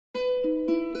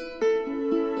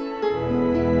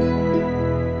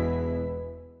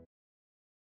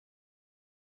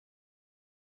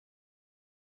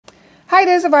Hi,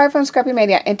 this is Avira from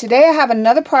scrapinmaniac, and today I have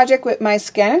another project with my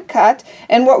scan and cut.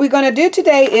 And what we're going to do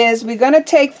today is we're going to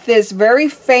take this very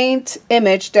faint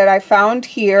image that I found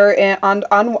here on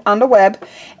the web,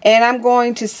 and I'm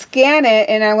going to scan it,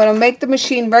 and I'm going to make the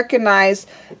machine recognize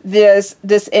this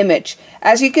image.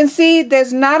 As you can see,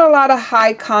 there's not a lot of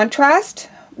high contrast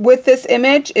with this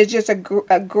image. It's just a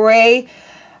gray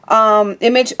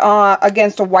image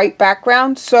against a white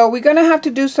background. So we're going to have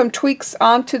to do some tweaks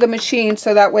onto the machine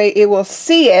so that way it will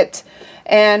see it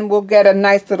and we'll get a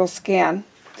nice little scan.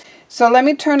 So let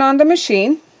me turn on the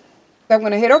machine. I'm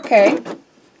going to hit OK.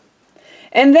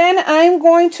 And then I'm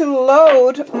going to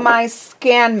load my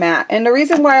scan mat. And the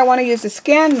reason why I want to use the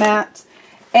scan mat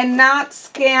and not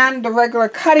scan the regular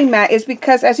cutting mat is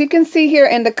because, as you can see here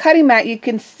in the cutting mat, you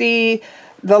can see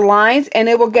the lines and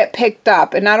it will get picked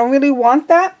up. And I don't really want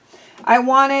that. I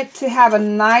want it to have a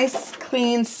nice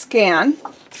clean scan.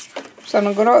 So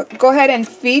I'm going to go ahead and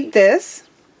feed this.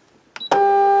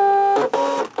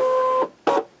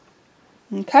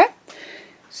 Okay.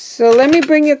 So let me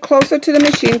bring it closer to the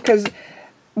machine because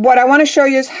what I want to show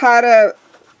you is how to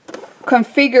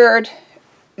configure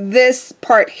this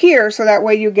part here so that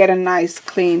way you get a nice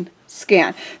clean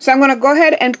scan. So I'm going to go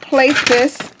ahead and place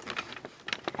this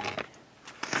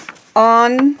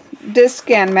on this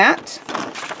scan mat.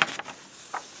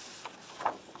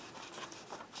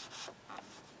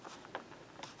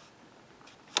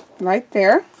 Right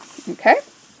there. Okay.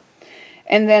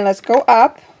 And then let's go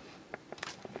up.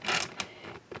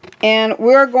 And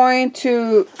we're going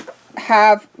to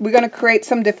create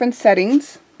some different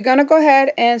settings. We're going to go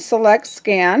ahead and select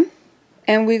scan.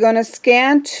 And we're going to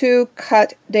scan to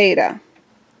cut data.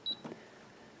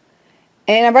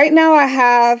 And right now I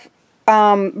have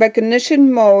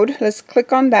recognition mode. Let's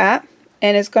click on that.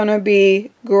 And it's going to be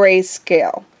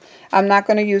grayscale. I'm not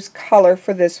going to use color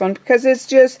for this one because it's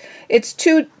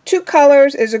two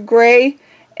colors, is a gray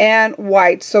and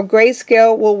white. So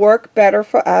grayscale will work better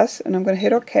for us. And I'm going to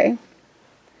hit OK.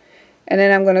 And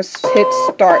then I'm going to hit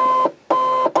start.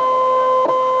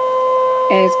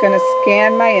 And it's going to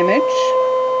scan my image.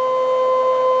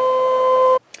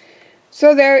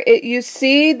 So there, you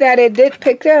see that it did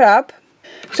pick that up.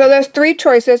 So there's three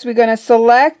choices. We're going to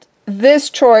select this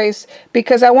choice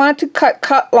because I wanted to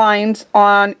cut lines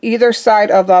on either side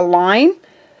of the line.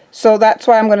 So that's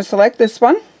why I'm going to select this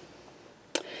one.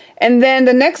 And then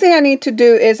the next thing I need to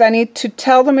do is I need to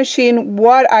tell the machine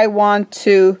what I want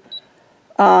to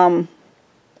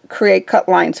create cut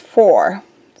lines for.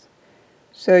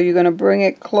 So you're going to bring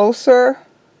it closer.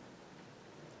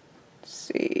 Let's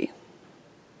see.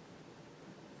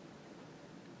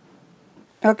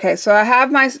 Okay, so I have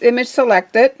my image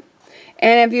selected.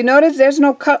 And if you notice, there's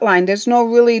no cut line. There's no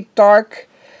really dark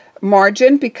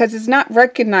margin because it's not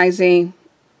recognizing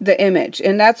the image.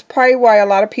 And that's probably why a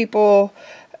lot of people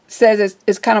says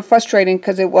it's kind of frustrating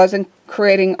because it wasn't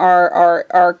creating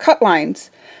our cut lines.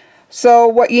 So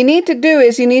what you need to do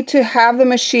is you need to have the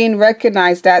machine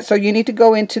recognize that. So you need to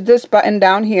go into this button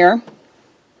down here.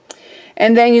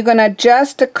 And then you're going to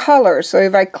adjust the color. So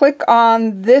if I click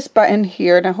on this button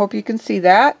here, and I hope you can see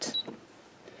that,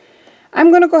 I'm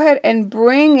going to go ahead and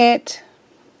bring it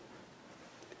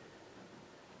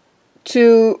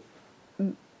to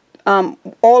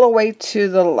all the way to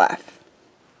the left.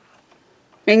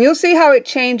 And you'll see how it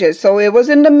changes. So it was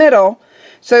in the middle.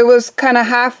 So it was kind of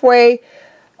halfway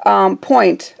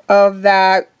point of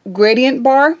that gradient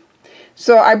bar.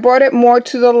 So I brought it more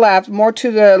to the left, more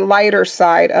to the lighter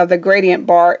side of the gradient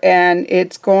bar. And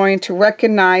it's going to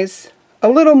recognize a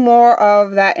little more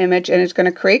of that image. And it's going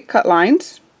to create cut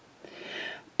lines.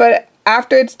 But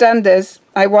after it's done this,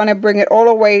 I want to bring it all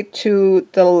the way to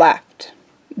the left.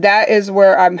 That is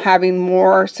where I'm having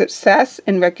more success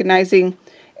in recognizing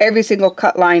every single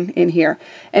cut line in here.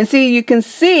 And see, you can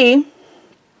see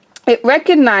it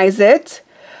recognizes it,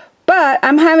 but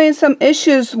I'm having some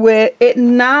issues with it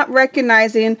not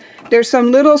recognizing. There's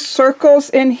some little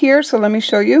circles in here, so let me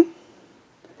show you.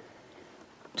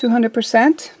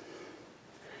 200%.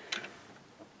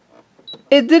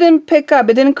 It didn't pick up,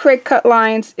 it didn't create cut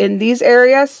lines in these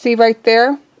areas. See right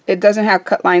there? It doesn't have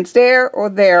cut lines there or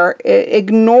there. It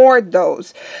ignored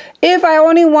those. If I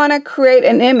only want to create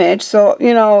an image, so,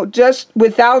 you know, just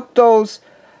without those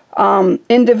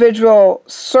individual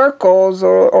circles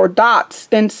or dots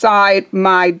inside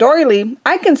my doily,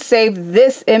 I can save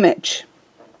this image.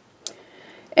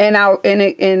 And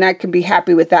I can be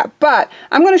happy with that. But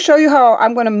I'm going to show you how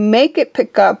I'm going to make it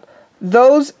pick up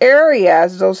those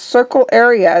areas, those circle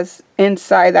areas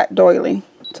inside that doily.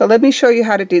 So let me show you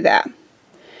how to do that.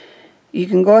 You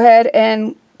can go ahead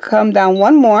and come down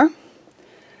one more.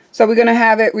 So we're going to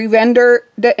have it re-render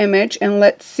the image, and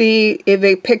let's see if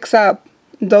it picks up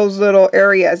those little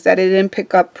areas that it didn't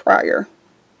pick up prior.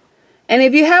 And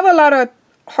if you have a lot of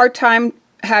hard time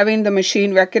having the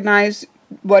machine recognize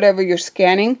whatever you're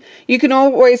scanning, you can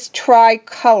always try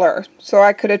color. So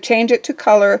I could have changed it to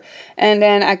color, and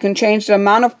then I can change the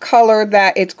amount of color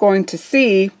that it's going to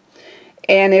see,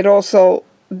 and it also,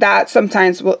 that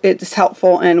sometimes it's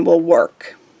helpful and will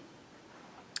work.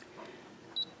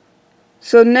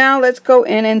 So now let's go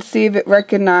in and see if it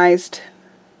recognized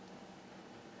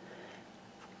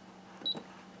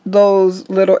those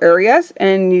little areas,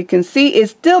 and you can see it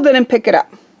still didn't pick it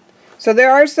up. So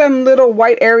there are some little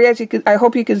white areas. I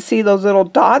hope you can see those little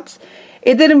dots.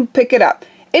 It didn't pick it up.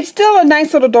 It's still a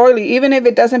nice little doily, even if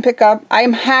it doesn't pick up.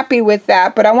 I'm happy with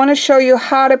that, but I want to show you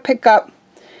how to pick up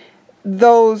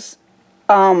those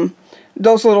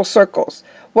little circles.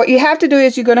 What you have to do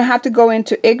is you're going to have to go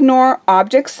into ignore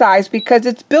object size, because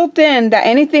it's built in that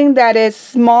anything that is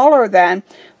smaller than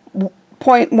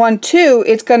 0.12,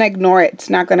 it's going to ignore it. It's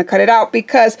not going to cut it out,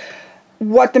 because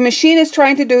what the machine is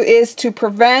trying to do is to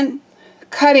prevent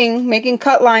cutting, making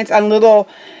cut lines on little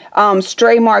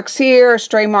stray marks here,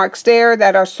 stray marks there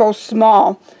that are so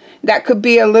small. That could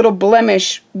be a little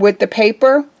blemish with the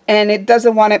paper, and it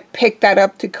doesn't want to pick that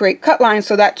up to create cut lines,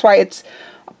 so that's why it's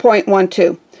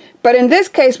 0.12. But in this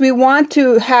case, we want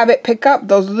to have it pick up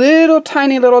those little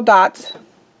tiny little dots.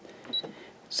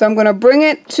 So I'm going to bring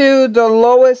it to the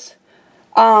lowest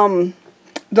height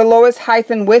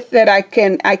and width that I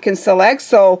can select.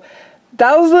 So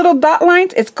those little dot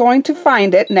lines, it's going to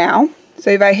find it now. So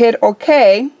if I hit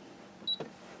OK,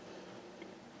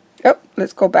 oh,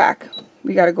 let's go back.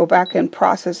 We got to go back and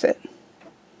process it.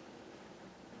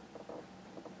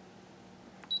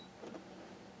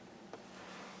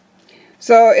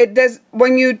 So it does,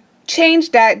 when you change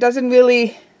that, it doesn't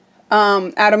really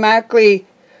automatically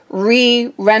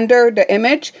re-render the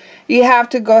image. You have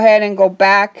to go ahead and go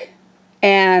back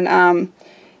and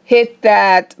hit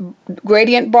that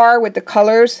gradient bar with the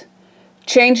colors,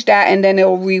 change that, and then it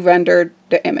will re-render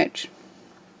the image.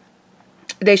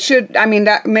 They should, I mean,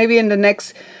 that maybe in the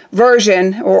next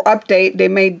version or update they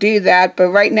may do that, but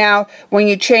right now when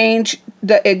you change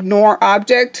the ignore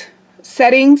object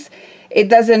settings, it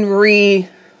doesn't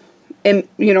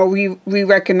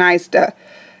re-recognize the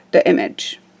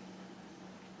image.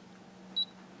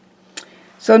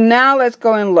 So now let's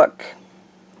go and look.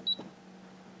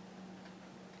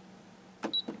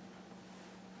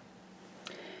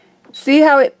 See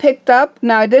how it picked up?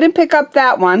 Now it didn't pick up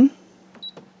that one,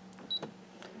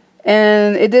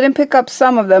 and it didn't pick up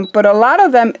some of them, but a lot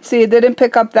of them, see, it didn't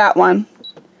pick up that one.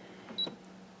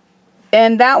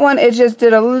 And that one, it just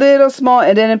did a little small.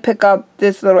 It didn't pick up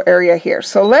this little area here.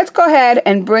 So let's go ahead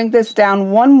and bring this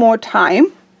down one more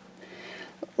time.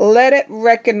 Let it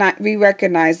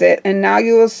re-recognize it. And now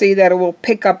you will see that it will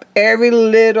pick up every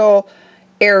little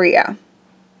area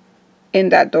in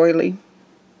that doily.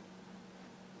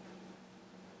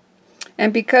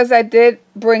 And because I did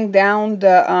bring down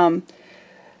the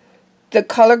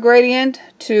color gradient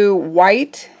to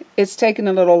white, it's taking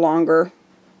a little longer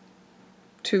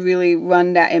to really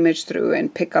run that image through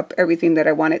and pick up everything that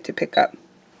I want it to pick up.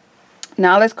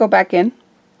 Now let's go back in.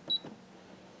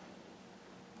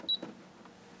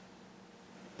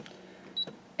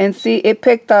 And see, it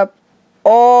picked up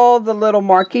all the little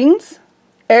markings.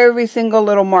 Every single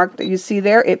little mark that you see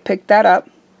there, it picked that up.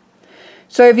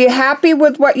 So if you're happy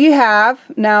with what you have,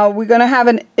 now we're going to have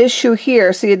an issue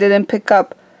here. See, it didn't pick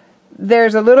up.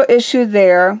 There's a little issue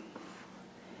there.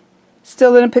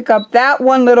 Still didn't pick up that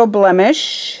one little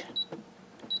blemish.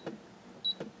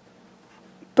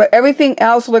 But everything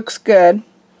else looks good.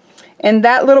 And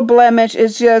that little blemish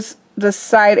is just the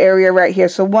side area right here.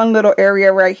 So one little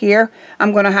area right here,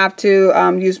 I'm going to have to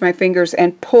use my fingers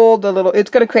and pull the little,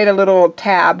 it's going to create a little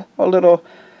tab, a little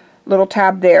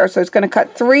tab there. So it's going to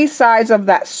cut 3 sides of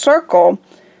that circle.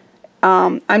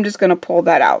 I'm just going to pull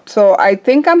that out. So I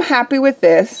think I'm happy with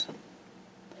this.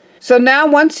 So now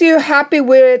once you're happy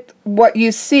with what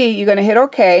you see, you're going to hit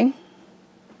OK.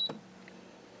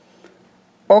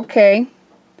 OK.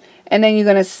 And then you're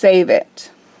going to save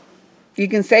it. You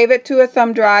can save it to a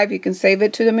thumb drive. You can save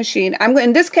it to the machine.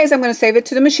 In this case, I'm going to save it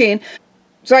to the machine.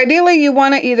 So ideally, you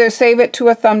want to either save it to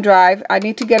a thumb drive. I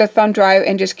need to get a thumb drive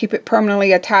and just keep it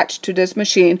permanently attached to this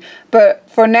machine. But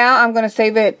for now, I'm going to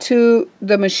save it to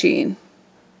the machine.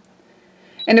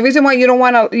 And the reason why you don't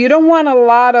want a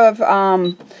lot of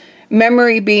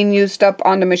memory being used up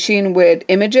on the machine with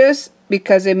images,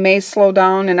 because it may slow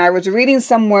down. And I was reading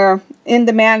somewhere in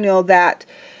the manual that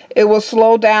it will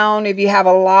slow down. If you have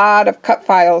a lot of cut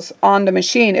files on the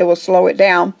machine, it will slow it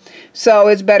down. So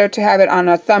it's better to have it on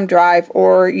a thumb drive,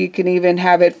 or you can even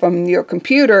have it from your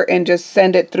computer and just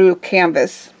send it through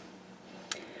Canvas.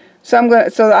 So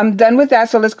I'm done with that.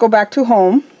 So let's go back to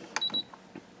home.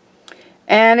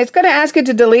 And it's going to ask you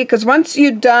to delete, because once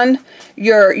you've done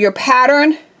your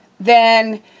pattern,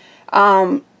 then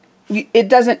you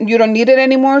don't need it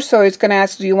anymore. So it's going to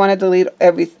ask, do you want to delete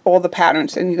all the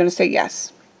patterns? And you're going to say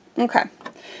yes. Okay.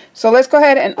 So let's go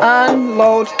ahead and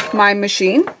unload my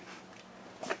machine.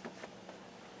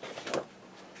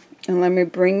 And let me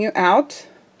bring you out.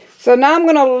 So now I'm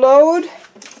going to load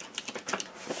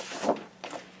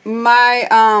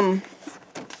my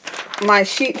my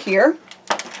sheet here,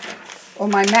 or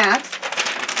my mat.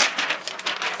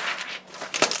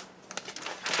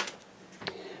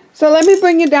 So let me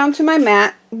bring you down to my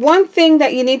mat. One thing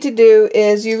that you need to do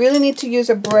is you really need to use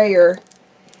a brayer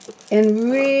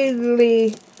and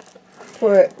really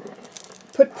put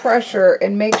pressure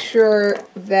and make sure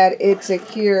that it's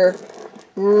adhere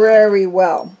very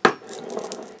well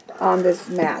on this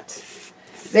mat.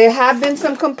 There have been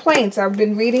some complaints. I've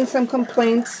been reading some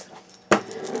complaints,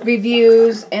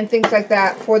 reviews, and things like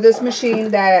that for this machine,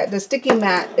 that the sticky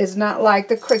mat is not like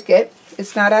the Cricut.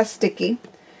 It's not as sticky.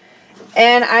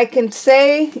 And I can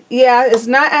say, yeah, it's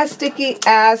not as sticky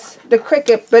as the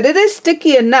Cricut, but it is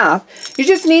sticky enough. You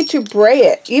just need to braid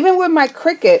it. Even with my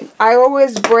Cricut, I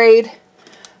always braid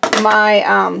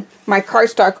my my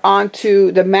cardstock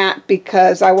onto the mat,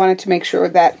 because I wanted to make sure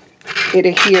that it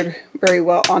adhered very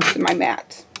well onto my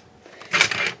mat.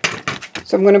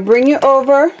 So I'm going to bring you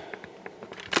over.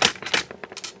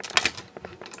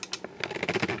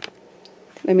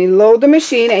 Let me load the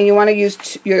machine, and you want to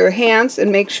use your hands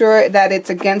and make sure that it's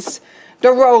against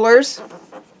the rollers,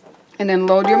 and then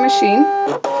load your machine.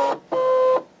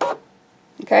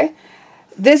 Okay,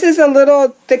 this is a little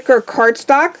thicker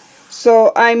cardstock,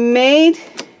 so I may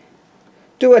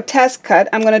do a test cut.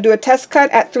 I'm going to do a test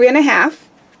cut at 3.5,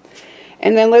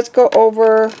 and then let's go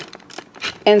over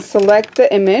and select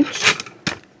the image.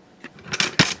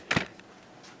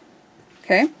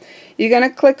 Okay, you're going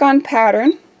to click on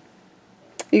pattern.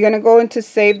 You're going to go into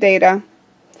save data,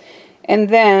 and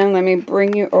then let me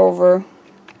bring you over.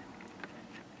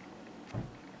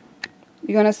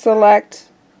 You're going to select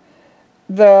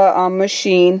the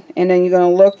machine, and then you're going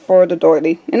to look for the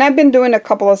doily. And I've been doing a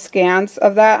couple of scans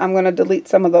of that. I'm going to delete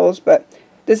some of those, but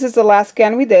this is the last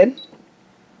scan we did,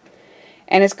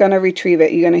 and it's going to retrieve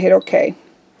it. You're going to hit OK.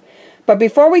 But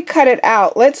before we cut it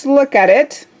out, let's look at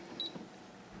it.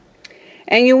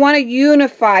 And you want to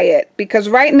unify it, because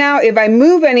right now if I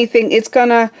move anything, it's going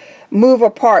to move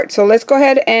apart. So let's go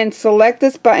ahead and select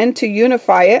this button to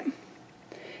unify it.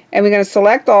 And we're going to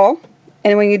select all.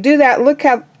 And when you do that, look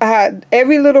how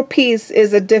every little piece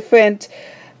is a different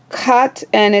cut,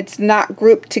 and it's not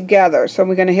grouped together. So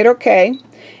we're going to hit OK.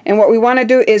 And what we want to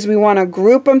do is we want to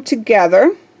group them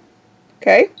together.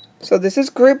 Okay, so this is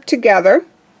grouped together.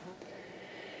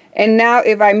 And now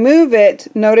if I move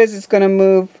it, notice it's going to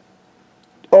move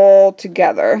all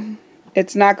together.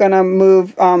 It's not going to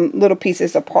move little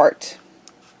pieces apart.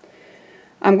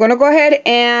 I'm going to go ahead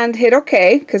and hit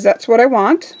OK, because that's what I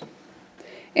want.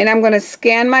 And I'm going to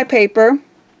scan my paper,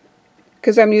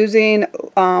 because I'm using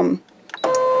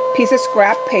piece of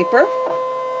scrap paper.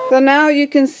 So now you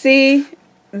can see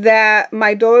that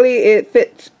my doily, it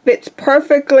fits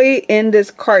perfectly in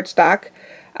this cardstock.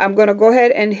 I'm going to go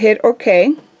ahead and hit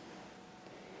OK.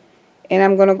 And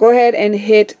I'm going to go ahead and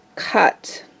hit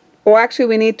cut. Or actually,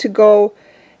 we need to go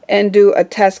and do a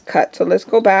test cut. So let's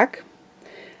go back.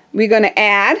 We're going to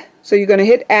add. So you're going to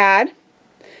hit add,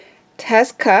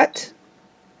 test cut.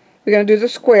 We're going to do the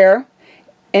square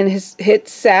and hit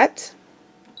set.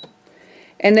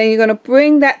 And then you're going to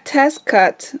bring that test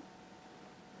cut.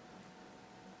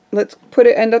 Let's put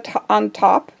it on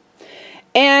top.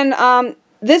 And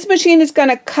this machine is going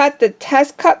to cut the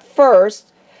test cut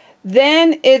first.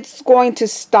 Then it's going to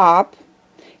stop.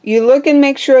 You look and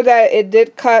make sure that it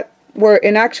did cut where,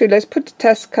 and actually let's put the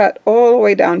test cut all the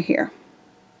way down here.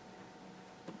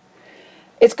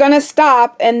 It's going to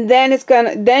stop, and then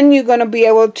you're going to be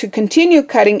able to continue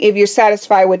cutting if you're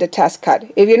satisfied with the test cut.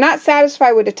 If you're not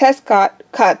satisfied with the test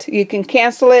cut, you can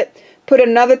cancel it, put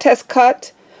another test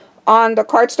cut on the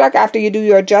cardstock after you do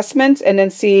your adjustments, and then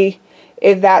see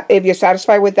if you're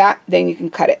satisfied with that, then you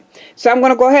can cut it. So I'm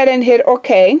going to go ahead and hit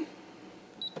OK.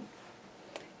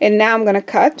 And now I'm going to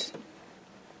cut,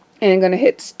 and I'm going to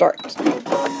hit start.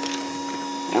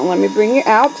 Now let me bring it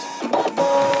out.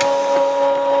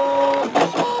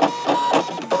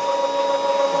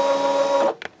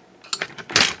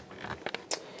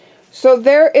 So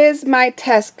there is my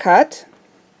test cut.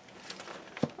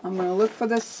 I'm going to look for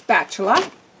the spatula.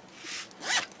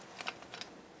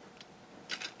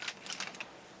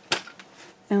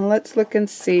 And let's look and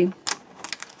see.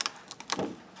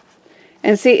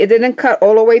 And see, it didn't cut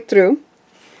all the way through.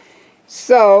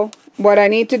 So what I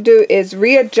need to do is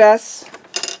readjust.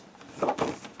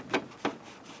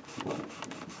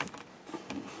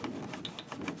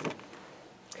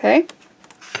 Okay.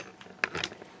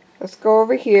 Let's go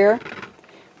over here.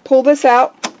 Pull this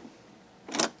out.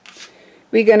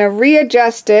 We're going to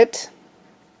readjust it.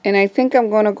 And I think I'm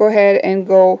going to go ahead and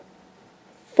go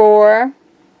for... I'm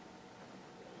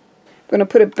going to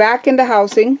put it back in the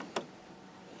housing.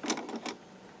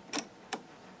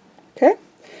 Okay.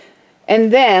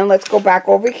 And then let's go back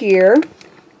over here.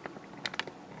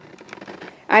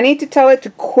 I need to tell it to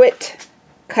quit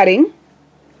cutting.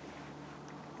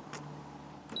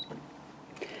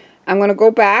 I'm going to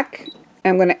go back.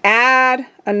 I'm going to add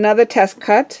another test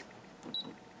cut.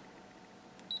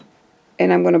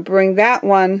 And I'm going to bring that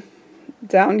one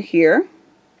down here.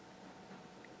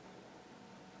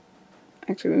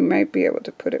 Actually, we might be able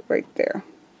to put it right there.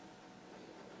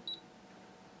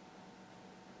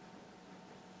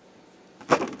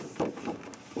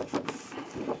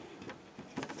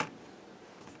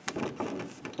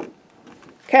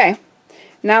 Okay,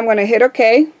 now I'm going to hit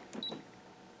OK,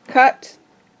 cut,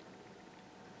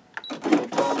 and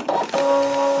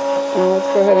let's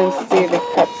go ahead and see if it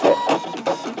cuts it.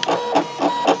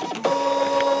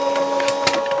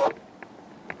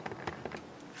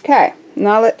 Okay,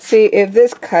 now let's see if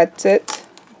this cuts it.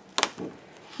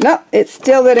 No, it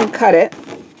still didn't cut it.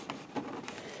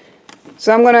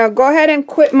 So I'm going to go ahead and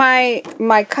quit my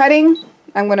cutting.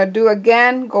 I'm going to do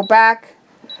again, go back.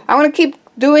 I'm going to keep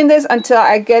doing this until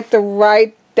I get the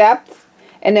right depth,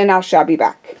 and then I'll be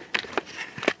back.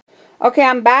 Okay,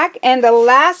 I'm back, and the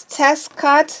last test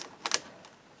cut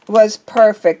was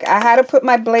perfect. I had to put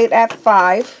my blade at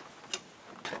 5,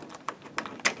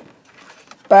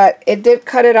 but it did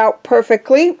cut it out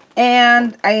perfectly,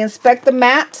 and I inspect the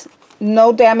mat,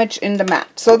 no damage in the mat.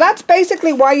 So that's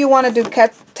basically why you want to do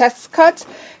test cuts,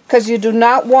 because you do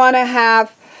not want to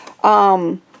have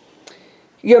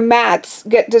your mats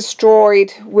get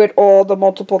destroyed with all the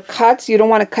multiple cuts. You don't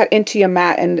want to cut into your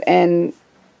mat and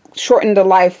shorten the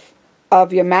life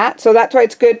of your mat. So that's why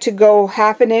it's good to go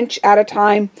 1/2 inch at a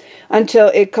time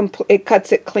until it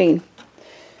cuts it clean.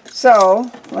 So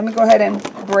let me go ahead and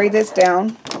braid this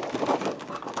down.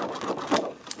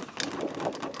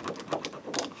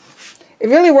 It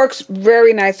really works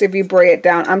very nice if you braid it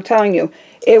down. I'm telling you,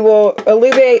 it will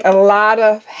alleviate a lot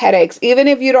of headaches. Even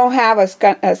if you don't have a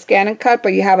scan and cut,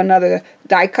 but you have another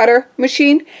die cutter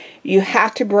machine, you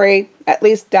have to braid. At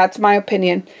least that's my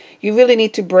opinion. You really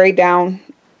need to braid down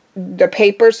the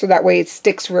paper so that way it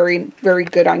sticks very, very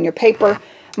good on your paper.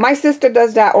 My sister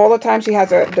does that all the time. She has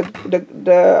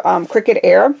the Cricut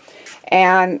Air,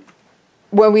 and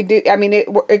when we do, I mean,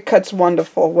 it cuts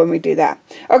wonderful when we do that.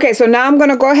 Okay, so now I'm going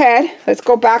to go ahead. Let's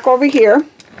go back over here.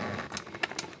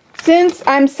 Since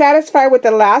I'm satisfied with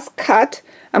the last cut,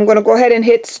 I'm going to go ahead and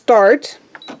hit start.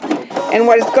 And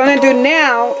what it's going to do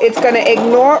now, it's going to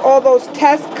ignore all those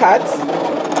test cuts,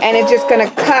 and it's just going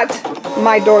to cut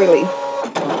my doily.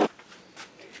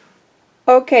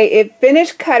 Okay, it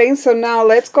finished cutting, so now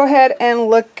let's go ahead and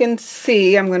look and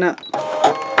see. I'm going to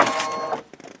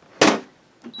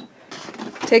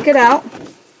take it out.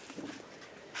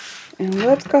 And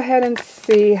let's go ahead and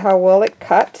see how well it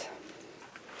cut.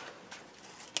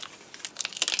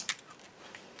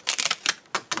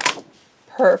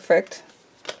 Perfect.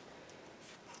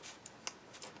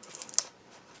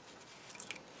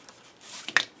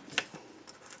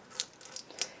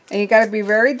 And you got to be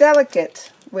very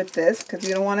delicate with this because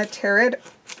you don't want to tear it.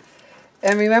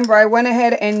 And remember, I went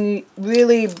ahead and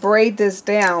really braid this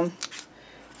down,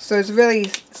 so it's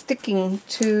really sticking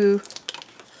to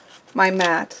my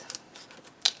mat.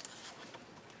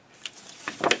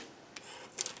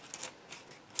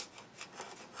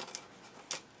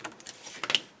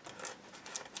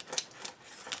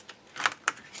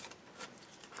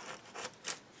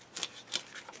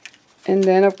 And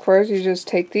then, of course, you just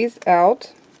take these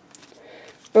out.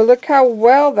 But look how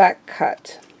well that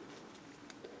cut.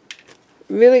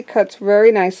 Really cuts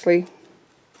very nicely.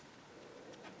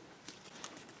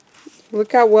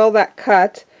 Look how well that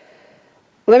cut.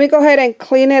 Let me go ahead and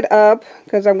clean it up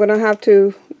because I'm going to have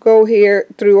to go here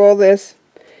through all this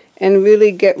and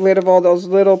really get rid of all those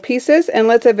little pieces. And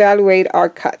let's evaluate our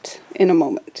cut in a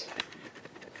moment.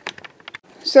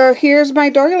 So here's my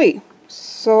doily.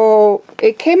 So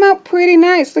it came out pretty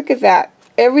nice. Look at that.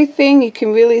 Everything, you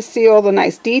can really see all the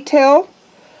nice detail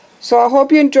So I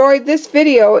hope you enjoyed this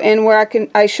video, and where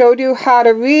I showed you how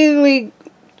to really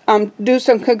do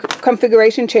some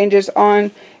configuration changes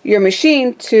on your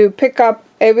machine to pick up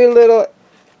every little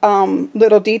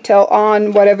detail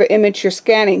on whatever image you're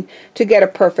scanning to get a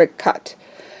perfect cut.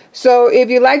 So if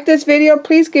you like this video,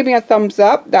 please give me a thumbs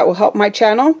up. That will help my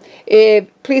channel.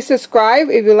 Please subscribe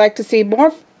if you'd like to see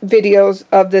more videos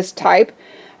of this type.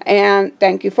 And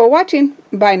thank you for watching.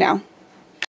 Bye now.